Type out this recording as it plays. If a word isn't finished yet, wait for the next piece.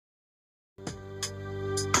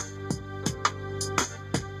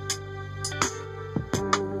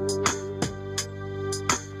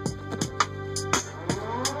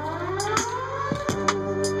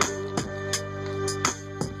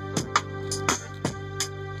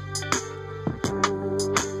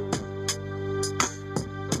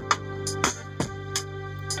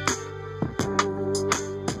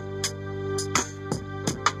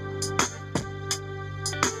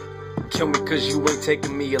kill me cause you ain't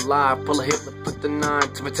taking me alive. Pull a Hitler, put the 9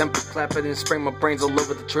 to my temple, clap it and spray my brains all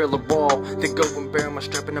over the trailer wall. Then go and bury my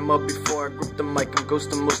strap in the mud before I grip the mic. I'm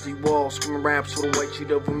ghosting mostly walls, screaming raps with a white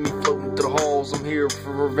sheet over me floating through the halls. I'm here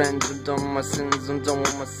for revenge, I'm done with my sins, I'm done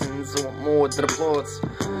with my sins. I want more than applause.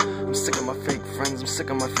 I'm sick of my fake friends, I'm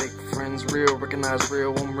sick of my fake friends. Real, recognize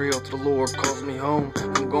real, I'm real till the Lord calls me home.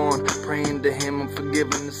 I'm gone, praying to Him, I'm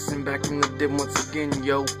forgiving the sin back in the dim once again,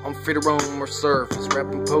 yo. I'm free to roam or surface,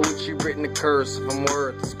 rapping poetry, written a curse. If I'm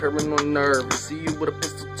worth, paranoid nerve. See you with a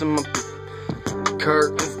pistol to my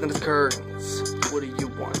curtains, then it's curtains. What do you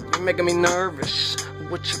want? You're making me nervous.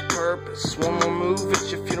 What's your purpose? One more move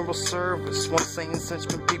at your funeral service. One Satan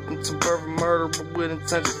sent me people to murder, murder, but with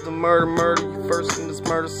intentions to murder, murder you first in this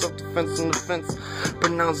murder, self-defense and offense.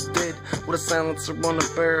 Pronounced dead with a silencer on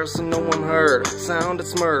the barrel so no one heard. Sound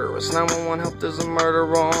it's murderous. 911 help, there's a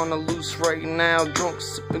murderer on the loose right now. Drunk,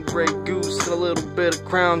 sipping Grey Goose and a little bit of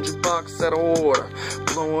Crown Jukebox out of order.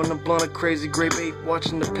 Blowing a blunt of crazy grape 8,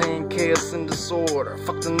 watching the pain, chaos and disorder.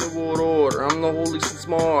 Fuck the new world order, I'm the holy since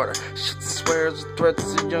martyr. Shit swears and threats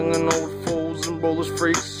of young and old fools and rollers,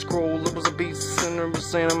 freaks, scroll. It was a beast, a sinner, but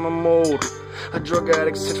saying I'm a mold. A drug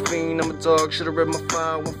addict, shit fiend, I'm a dog, should've read my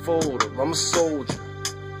file and folder. I'm a soldier.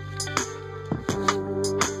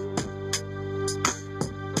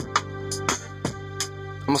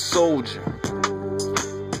 I'm a soldier.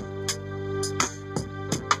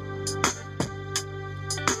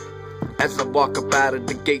 As I walk up out of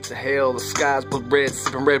the gates of hell, the sky's blood red,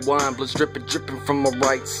 sipping red wine, blood dripping from my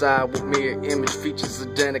right side with mirror image features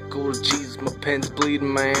identical to Jesus. My pen's bleeding,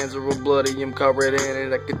 my hands are all bloody, I'm caught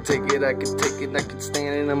red-handed. I can take it, I can take it, I can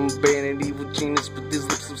stand it. I'm a bandit, evil genius, but these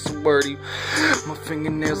lips are so wordy. My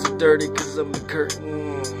fingernails are dirty cause I'm a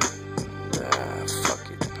curtain.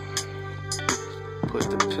 Fuck it. Put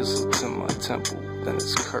the pistol to my temple, then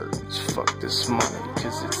it's curtains. Fuck this money,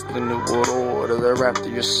 cause it's the new world order. They're after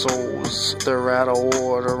your souls, they're out of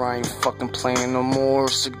order. I ain't fucking playing no more,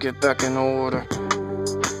 so get back in order.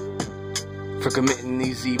 For committing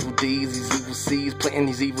these evil deeds, these evil seeds, planting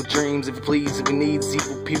these evil dreams. If you please, if you need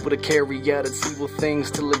evil people to carry out its evil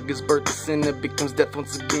things, till it gives birth to sin that becomes death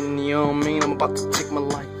once again. You know what I mean? I'm about to take my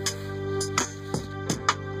life.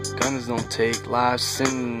 Guns don't take lives,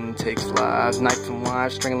 sin takes lives. Knife and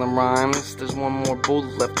wives, strangling rhymes. There's one more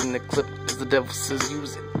bullet left in the clip, as the devil says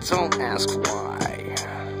use it. Don't ask why.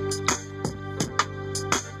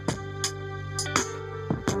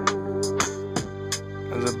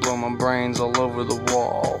 As I blow my brains all over the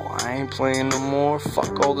wall. I ain't playing no more.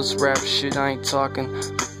 Fuck all this rap shit, I ain't talking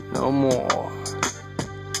no more.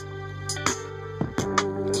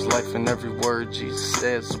 Life in every word Jesus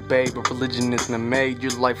says, obey, but religion isn't made.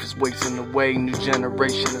 Your life is wasting away. New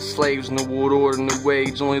generation of slaves, new world order, new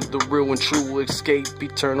age. Only the real and true will escape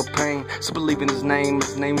eternal pain. So believe in His name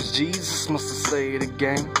is Jesus. Must I say it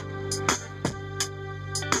again?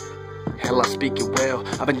 Hell, I speak it well.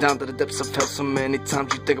 I've been down to the depths of hell so many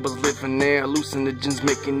times. You think I was living there. Hallucinogens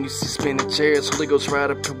making you see spinning chairs. Holy Ghost right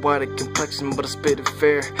up your white complexion, but I spit it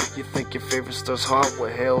fair. You think your favorite star's hard?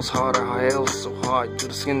 Well, hell's harder. Hell's so hard.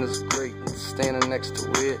 Your skin is great. And standing next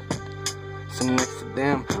to it, sitting next to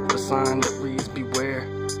them with a sign that reads beware.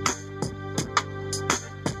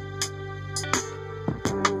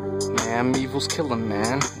 Man, evil's killing,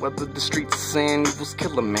 man. Whether the streets are saying evil's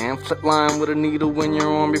killing, man. Flatline with a needle in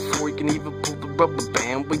your arm before you can even pull the rubber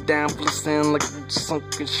band. Way down full of sand like a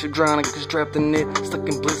sunken ship, drowning cause trapped in it. Stuck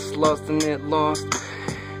in bliss, lost in it, lost.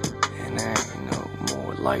 And there ain't no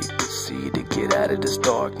more light to see to get out of this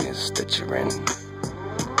darkness that you're in.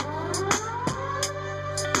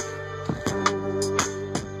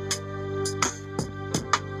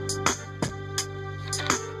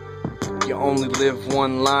 You only live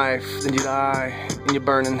one life, then you die, and you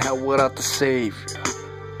burn in hell without the Savior.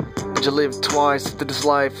 But you live twice after this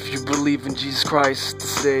life if you believe in Jesus Christ, the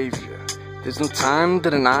Savior. There's no time to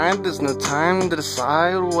deny, there's no time to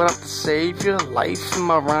decide without the Savior. Life in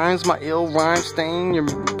my rhymes, my ill rhymes stain your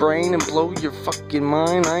brain and blow your fucking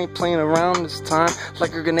mind. I ain't playing around this time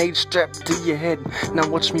like a grenade strapped to your head. Now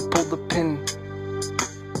watch me pull the pin.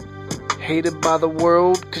 Hated by the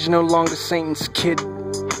world cause you're no longer Satan's kid.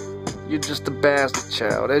 You're just a bastard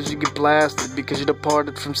child as you get blasted because you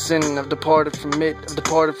departed from sin. I've departed from it, I've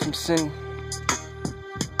departed from sin.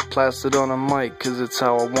 Plastered on a mic cause it's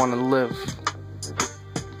how I wanna live.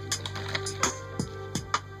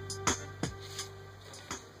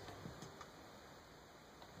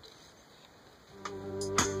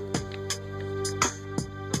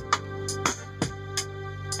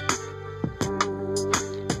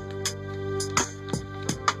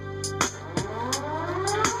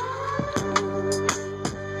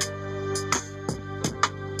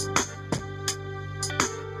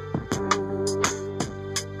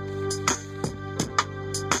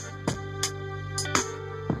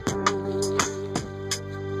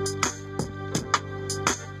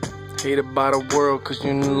 Hated by the world cause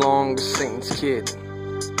you're no longer Satan's kid.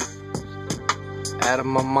 Out of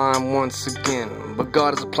my mind once again, but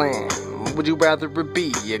God has a plan. What would you rather it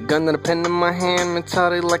be? A gun and a pen in my hand,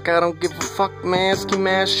 mentality like I don't give a fuck, man. Ski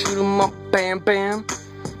mask, shoot 'em up, bam, bam.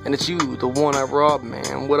 And it's you, the one I robbed,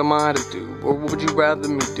 man. What am I to do? Or what would you rather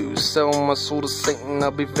me do? Sell my soul to Satan, I'll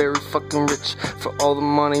be very fucking rich. For all the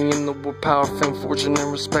money in the world, power, fame, fortune,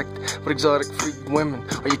 and respect. With exotic freak women.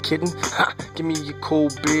 Are you kidding? Ha! Give me your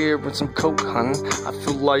cold beer and some coke, hun. I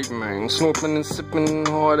feel light, man. Snorting and sipping,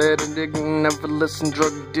 hard-headed, ignorant, never listen.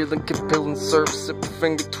 Drug dealing, compelling, surf, sipping,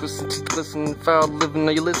 finger twisting, teeth glistening, foul living.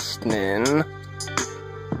 Are you listening?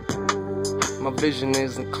 My vision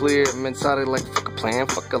isn't clear, mentality like fuck a plan,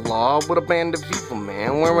 fuck a law. With a band of evil,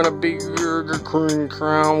 man. Wearing a big green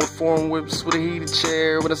crown with foreign whips, with a heated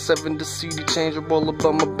chair, with a 7 CD changeable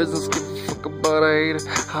about my business. Give a fuck about a hater.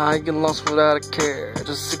 High and lost without a care.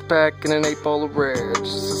 Just a 6-pack and an 8-ball of rare.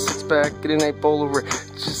 Just a 6-pack and an 8-ball of rare.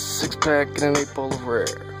 Just a 6-pack and an 8-ball of rare.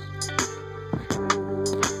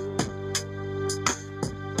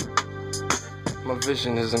 My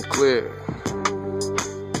vision isn't clear.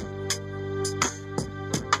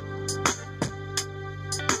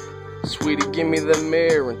 Sweetie, give me the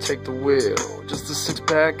mirror and take the wheel. Just a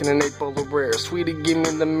 6-pack and an 8-ball of rare. Sweetie, give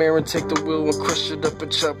me the mirror and take the wheel and crush it up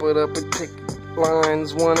and chop it up and take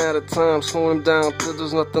lines one at a time, slow them down till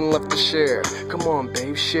there's nothing left to share. Come on,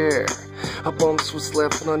 babe, share. I bumps what's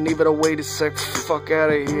left and I need it away to sec. Fuck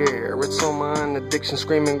out of here. It's on my addiction,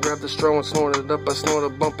 screaming, grab the straw and snort it up. I snort a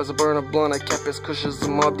bump as I burn a blunt. I cap his cushions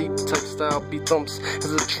and mob deep type style beat thumps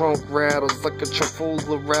as the trunk rattles like a trunk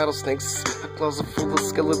full of rattlesnakes. A closet full of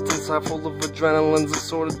skeletons, high full of adrenalines and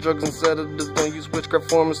sort of drugs and sedatives. Don't use witchcraft,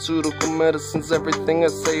 pharmaceutical medicines. Everything I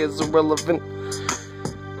say is irrelevant.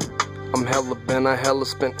 I'm hella bent, I hella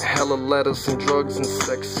spent hella letters and drugs and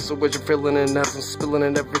sex. So as you're feeling it as I'm spilling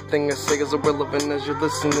it, everything I say is irrelevant as you're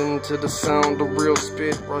listening to the sound of real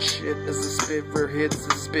spit. Raw shit as a spit, rare hits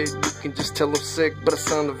as a spit. You can just tell I'm sick, but the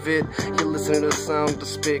sound of it. You're listening to the sound of the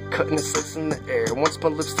spit, cutting the slice in the air. Once my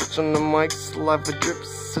lips touch on the mic, saliva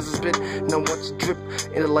drips as a spit. Now watch it drip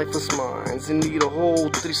into lifeless minds and need a whole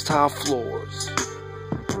 3 tile floors.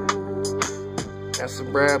 That's a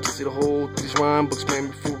rap, see the whole these rhyme books, man,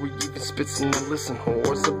 before we even spits and then listen,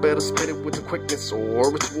 whores. I better spit it with the quickness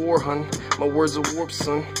or it's war, hun. My words are warped,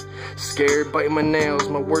 son. Scared, biting my nails,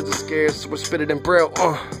 my words are scarce, so I spit it in braille,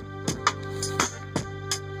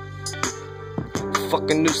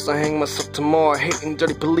 Fucking noose, I hang myself tomorrow. Hating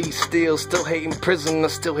dirty police, still hating prison, I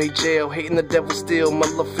still hate jail. Hating the devil still, my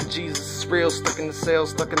love for Jesus is real. Stuck in the cell,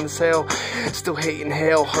 stuck in this hell. Still hating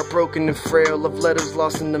hell, heartbroken and frail. Love letters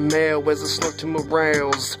lost in the mail as I snort to my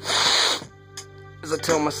rails. As I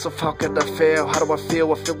tell myself, how could I fail? How do I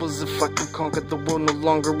feel? I feel as if I can conquer the world. No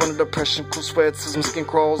longer under depression, cool sweats as my skin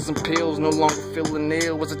crawls and peels. No longer feeling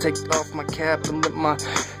ill as I take off my cap and let my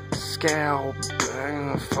scalp.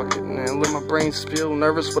 Fuck it, man. Let my brain spill.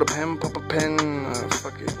 Nervous with a pen, pop a pen.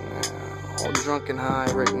 Fuck it, man. All drunk and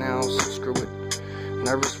high right now, so screw it.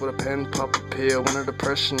 Nervous with a pen, pop a pill. Under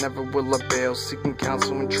depression, never will I bail. Seeking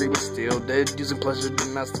counsel and treatment still. Dead, using pleasure to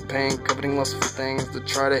master pain. Coveting lust for things to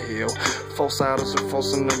try to heal. False idols are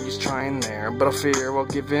false and no use trying there. But I fear I'll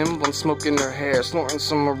give in when smoking her hair. Snorting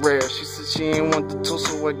some rare. She said she ain't want the tool,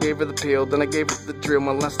 so I gave her the pill. Then I gave her the drill.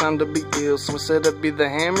 My last time to be ill. So I said I'd be the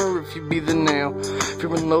hammer if you be the nail.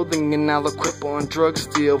 Fear and loathing and now equip on drugs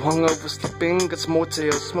still. Hungover, sleeping, got some more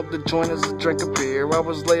tails. Smoked the joint as I drank a beer.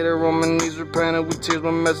 Hours later on my knees repentant with tears. My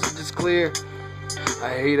message is clear. I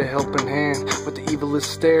hate a helping hand with the evilest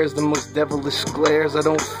stares, the most devilish glares. I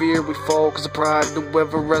don't fear we fall cause of pride to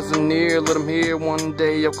whoever rising near. Let them hear one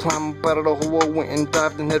day I'll climb up out of the hole. Went and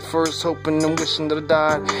dived in head first, hoping and wishing that I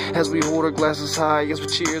died. As we hold our glasses high, as we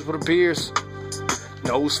cheers with our beers.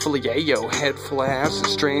 Nose full of yayo, head full of acid,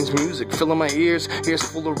 strange music filling my ears. Ears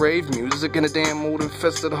full of rave music in a damn old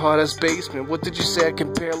infested hot-ass basement. What did you say? I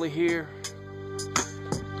can barely hear.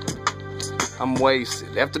 I'm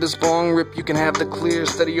wasted. After this bong rip, you can have the clear.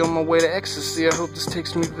 Steady on my way to ecstasy. I hope this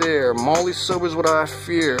takes me there. Molly sober's what I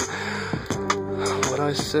fear. What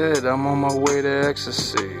I said, I'm on my way to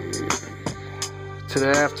ecstasy. To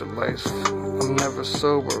the afterlife. I'm never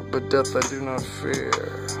sober, but death I do not fear.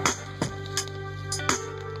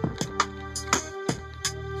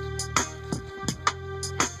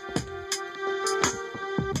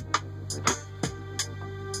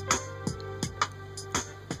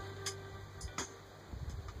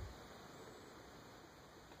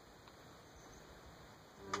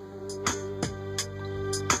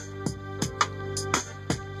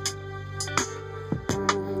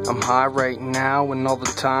 I'm high right now and all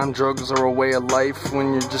the time. Drugs are a way of life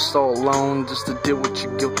when you're just all alone, just to deal with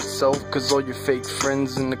your guilty self. Cause all your fake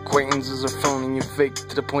friends and acquaintances are phoning you fake,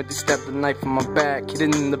 to the point they stabbed the knife in my back. Hit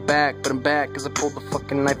it in the back, but I'm back cause I pulled the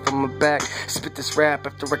fucking knife on my back. Spit this rap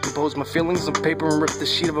after I compose my feelings on paper and rip the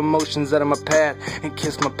sheet of emotions out of my pad and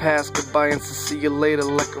kiss my past goodbye and to see you later,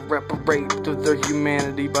 like a rapper raped of their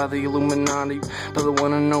humanity by the Illuminati, by the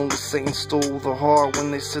one and only. Satan stole the heart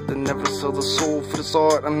when they said they never sell the soul for this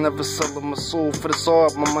art. I'm never selling my soul for this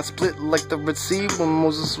art. My mind split like the Red Sea when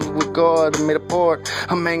Moses was with God and made apart.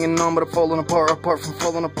 I'm hanging on but I'm falling apart from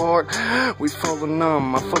falling apart. We falling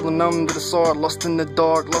numb, I'm falling numb to this art, lost in the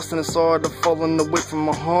dark, lost in this art. I'm falling away from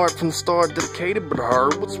my heart from the start, dedicated but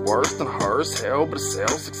hurt. What's worse than hers? Hell, but it's hell,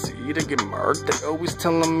 succeed or get murked. They always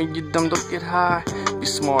telling me you dumb, don't get high, be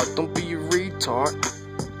smart, don't be a retard.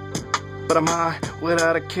 But I'm high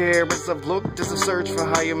without a care as I've looked, as I've searched for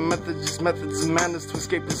higher methods of madness to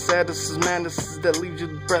escape the sadness is madness that leaves you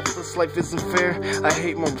breathless. Life isn't fair, I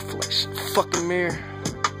hate my reflection, fucking mirror.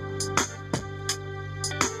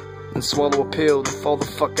 And swallow a pill, then fall the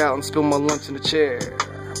fuck out and spill my lunch in the chair.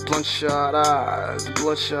 Bloodshot eyes,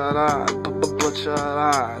 bloodshot eyes, bloodshot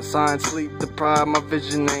eyes. I ain't sleep deprived, my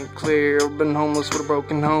vision ain't clear. I've been homeless with a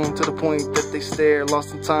broken home to the point that they stare.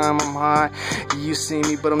 Lost in time, I'm high, you see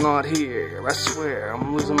me but I'm not here. I swear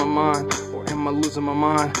I'm losing my mind, or am I losing my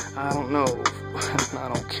mind? I don't know, I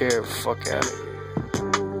don't care, fuck out of here.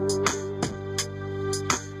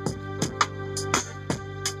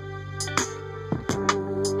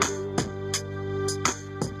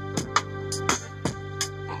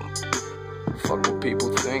 Fuck what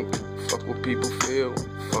people think, fuck what people feel,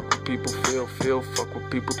 fuck what people feel, fuck what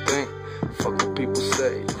people think, fuck what people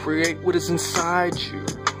say. Create what is inside you.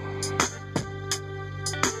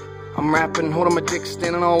 I'm rapping, holding my dick,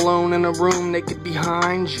 standing all alone in a room, naked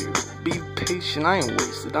behind you. Be patient, I ain't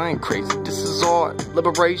wasted, I ain't crazy. This is art,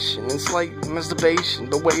 liberation, and slight masturbation.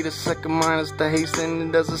 The way the second mind is the hasten,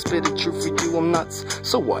 and doesn't spit it true for you, I'm nuts.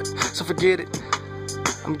 So what? So forget it.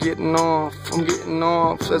 I'm getting off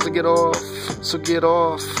as I get off, so get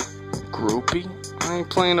off. Groupie, I ain't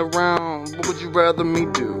playing around, what would you rather me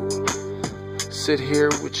do? Sit here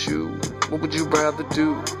with you, what would you rather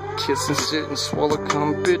do? Kiss and sit and swallow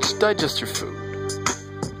cum, bitch, digest your food.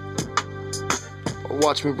 Or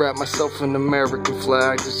watch me wrap myself in the American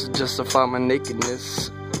flag just to justify my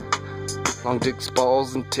nakedness. Long dicks,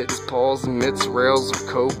 balls, and tits, paws, and mitts, rails of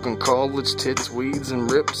coke, and college tits, weeds, and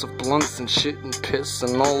rips of blunts, and shit, and piss,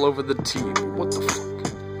 and all over the TV. What the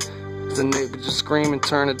fuck? The neighbor just scream and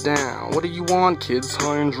turn it down. What do you want, kids?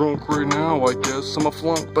 High and drunk right now, I guess. I'm a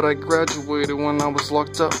flunk, but I graduated when I was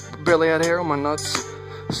locked up. Barely had hair on my nuts.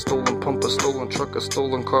 Stolen pump, a stolen truck, a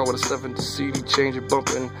stolen car with a 70 CD changer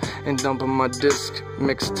bumping and dumping my disc.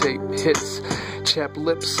 Mixtape hits, chapped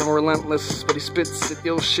lips, I'm relentless, but he spits it.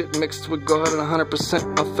 Ill shit mixed with God and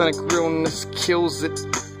 100% authentic realness kills it.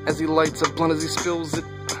 As he lights a blunt, as he spills it,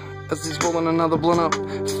 as he's rolling another blunt up.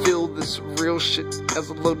 Feel this real shit as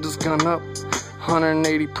I load this gun up.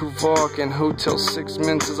 180 proof vodka and Hotel 6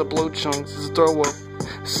 mints as I blow chunks, as I throw up.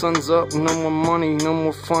 Sun's up, no more money, no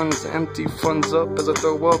more funds. Empty funds up as I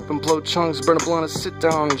throw up and blow chunks. Burn a blunt and sit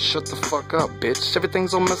down and shut the fuck up, bitch.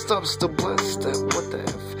 Everything's all messed up, still blessed. What the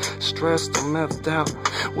F? Stressed, I'm methed out.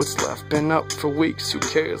 What's left? Been up for weeks, who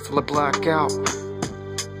cares till I black out?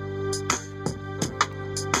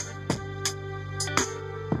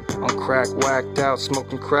 I'm crack whacked out,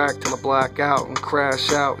 smoking crack till I black out and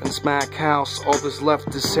crash out and smack house. All that's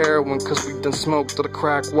left is heroin, cause we done smoked till the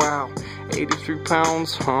crack, wow. 83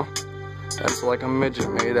 pounds, huh? That's like a midget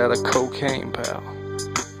made out of cocaine, pal.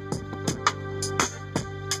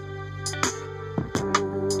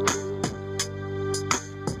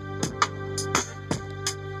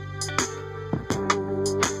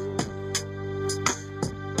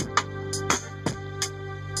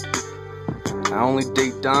 I only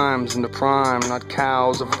date dimes in the prime, not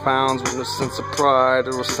cows over pounds with no sense of pride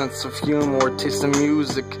or a sense of humor or taste of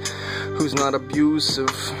music. Who's not abusive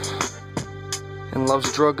and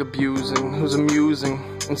loves drug abusing, who's amusing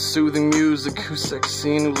and soothing music, who's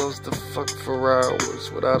sexy and who loves to fuck for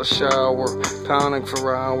hours without a shower, pounding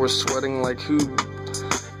for hours, sweating like who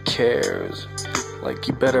cares? Like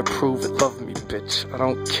you better prove it, love me bitch, I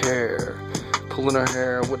don't care. Pulling her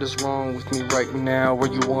hair, what is wrong with me right now? Are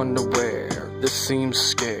you unaware? This seems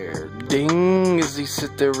scared. Ding, as he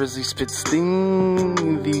sit there, as he spits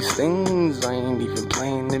sting. These things, I ain't even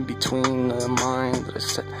playing in between the mind that I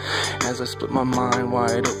set. As I split my mind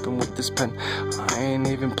wide open with this pen, I ain't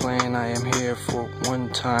even playing, I am here for one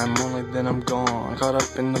time only, then I'm gone. Caught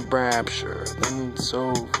up in the rapture, then it's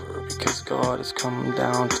over. Because God has come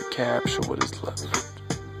down to capture what is left.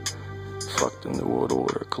 Fuck the New World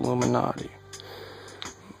Order, Illuminati.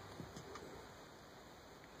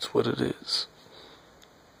 It's what it is.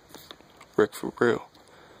 Rickforeal.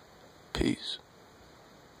 Peace.